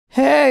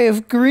Hey,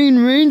 if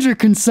Green Ranger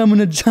can summon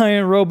a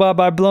giant robot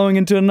by blowing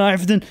into a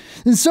knife, then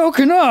so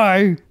can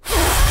I.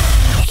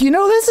 You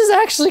know, this is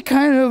actually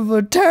kind of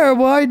a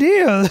terrible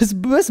idea.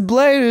 This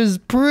blade is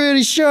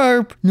pretty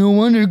sharp. No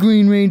wonder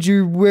Green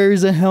Ranger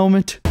wears a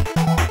helmet.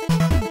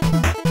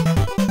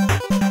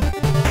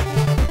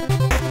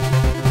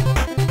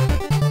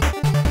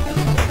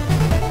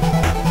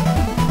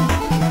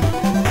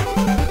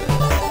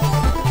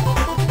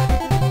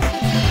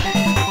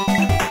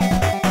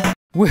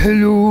 Well,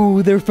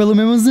 hello there, fellow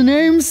members. The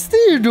name's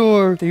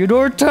Theodore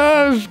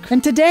Tusk.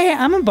 And today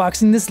I'm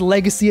unboxing this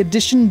Legacy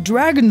Edition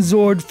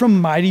Dragonzord from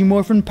Mighty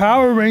Morphin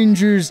Power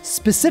Rangers,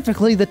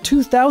 specifically the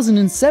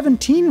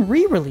 2017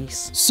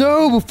 re-release.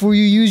 So, before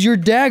you use your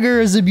dagger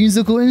as a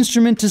musical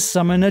instrument to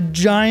summon a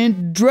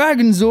giant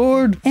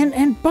Dragonzord,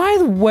 and by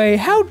the way,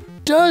 how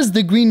does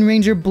the Green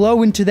Ranger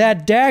blow into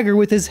that dagger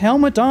with his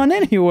helmet on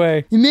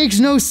anyway? It makes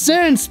no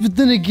sense, but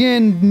then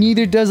again,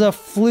 neither does a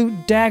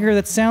flute dagger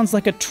that sounds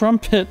like a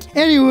trumpet.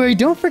 Anyway,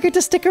 don't forget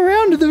to stick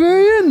around to the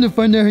very end to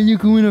find out how you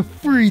can win a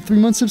free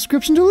 3-month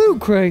subscription to Loot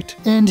Crate.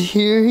 And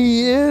here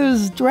he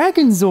is,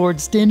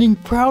 Dragonzord, standing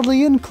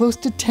proudly and close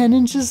to 10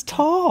 inches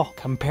tall.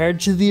 Compared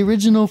to the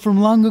original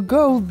from long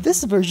ago,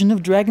 this version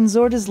of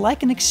Dragonzord is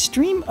like an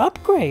extreme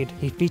upgrade.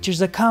 He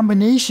features a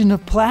combination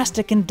of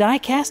plastic and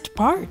die-cast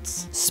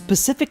parts.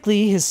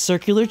 Specifically his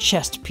circular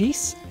chest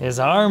piece, his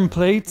arm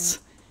plates,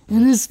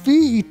 and his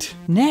feet.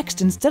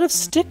 Next, instead of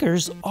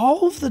stickers,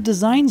 all of the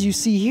designs you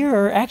see here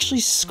are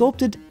actually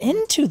sculpted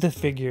into the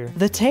figure.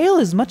 The tail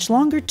is much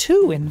longer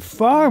too, and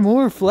far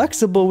more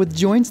flexible with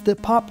joints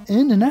that pop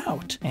in and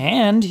out.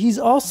 And he's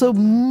also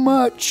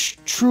much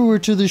truer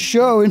to the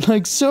show in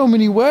like so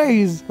many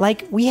ways.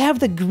 Like, we have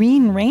the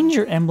Green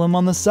Ranger emblem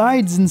on the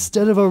sides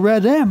instead of a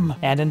red M.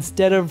 And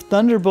instead of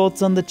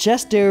thunderbolts on the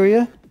chest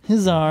area,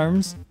 his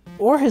arms,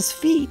 or his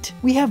feet,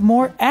 we have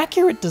more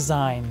accurate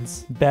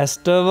designs.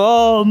 Best of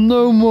all,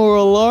 no more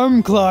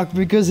alarm clock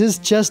because his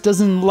chest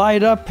doesn't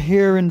light up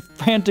here and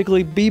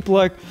frantically beep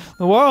like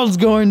the world's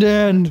going to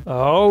end.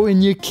 Oh,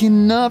 and you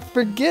cannot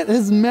forget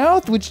his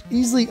mouth, which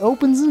easily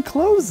opens and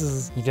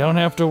closes. You don't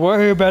have to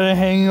worry about it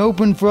hanging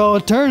open for all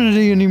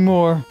eternity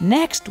anymore.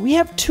 Next, we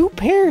have 2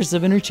 pairs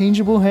of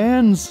interchangeable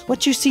hands.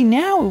 What you see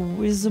now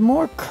is a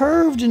more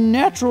curved and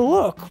natural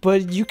look,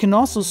 but you can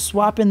also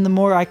swap in the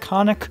more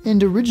iconic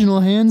and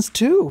original hands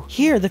too.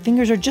 Here, the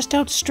fingers are just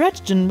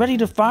outstretched and ready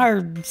to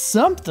fire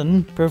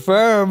something.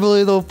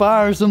 Preferably they'll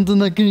fire something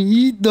that can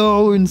eat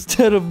though,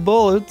 instead of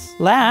bullets.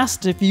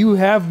 Last, if you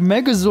have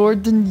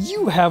Megazord, then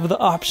you have the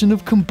option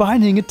of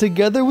combining it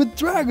together with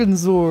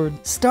Dragonzord.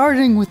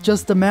 Starting with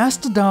just the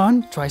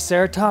Mastodon,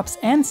 Triceratops,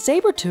 and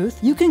Sabretooth,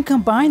 you can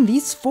combine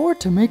these 4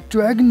 to make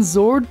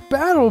Dragonzord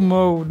Battle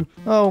Mode.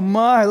 Oh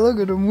my, look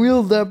at him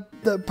wield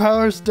that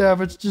power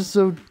staff. It's just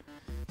so...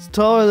 it's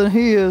taller than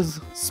he is.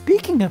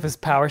 Speaking of his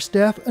power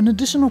staff, an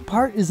additional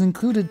part is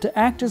included to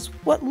act as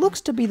what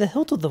looks to be the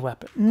hilt of the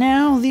weapon.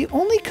 Now, the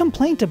only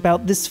complaint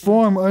about this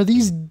form are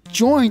these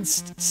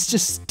joints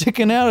just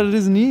sticking out at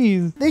his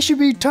knees. They should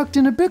be tucked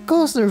in a bit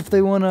closer if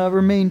they want to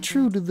remain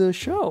true to the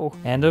show.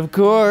 And of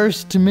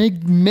course, to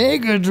make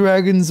Mega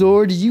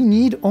Dragonzord, you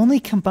need only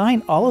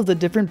combine all of the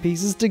different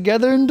pieces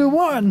together into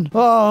one.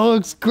 Oh,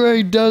 looks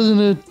great, doesn't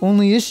it?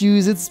 Only issue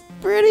is it's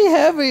pretty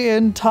heavy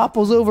and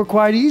topples over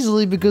quite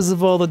easily because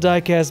of all the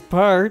die-cast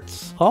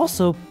parts.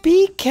 Also,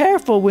 be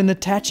careful when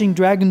attaching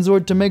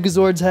Dragonzord to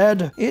Megazord's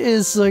head. It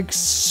is like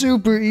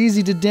super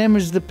easy to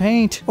damage the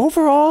paint.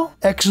 Overall,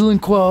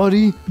 excellent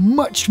quality,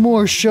 much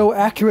more show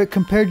accurate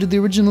compared to the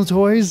original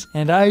toys,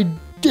 and I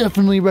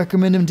definitely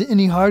recommend him to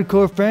any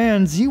hardcore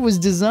fans. He was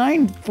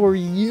designed for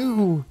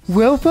you.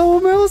 Well, fellow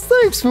males,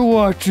 thanks for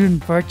watching.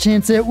 For our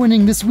chance at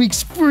winning this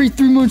week's free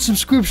 3-month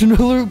subscription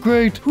to Loot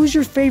Crate, who's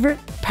your favorite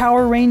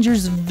Power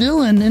Rangers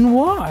villain and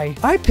why?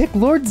 I pick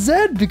Lord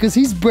Zed because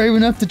he's brave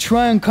enough to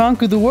try and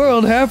conquer the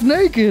world half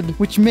naked,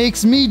 which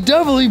makes me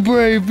doubly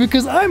brave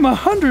because I'm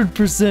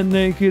 100%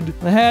 naked.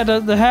 The hat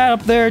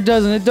up there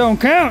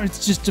don't count.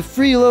 It's just a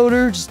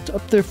freeloader, just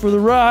up there for the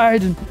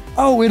ride. And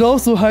oh, it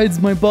also hides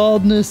my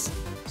baldness.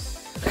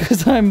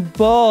 Because I'm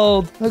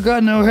bald. I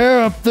got no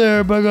hair up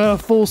there, but I got a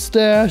full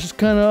stash. It's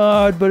kind of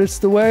odd, but it's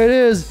the way it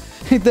is.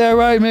 Ain't that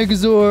right,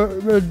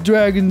 Megazord,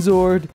 Dragonzord?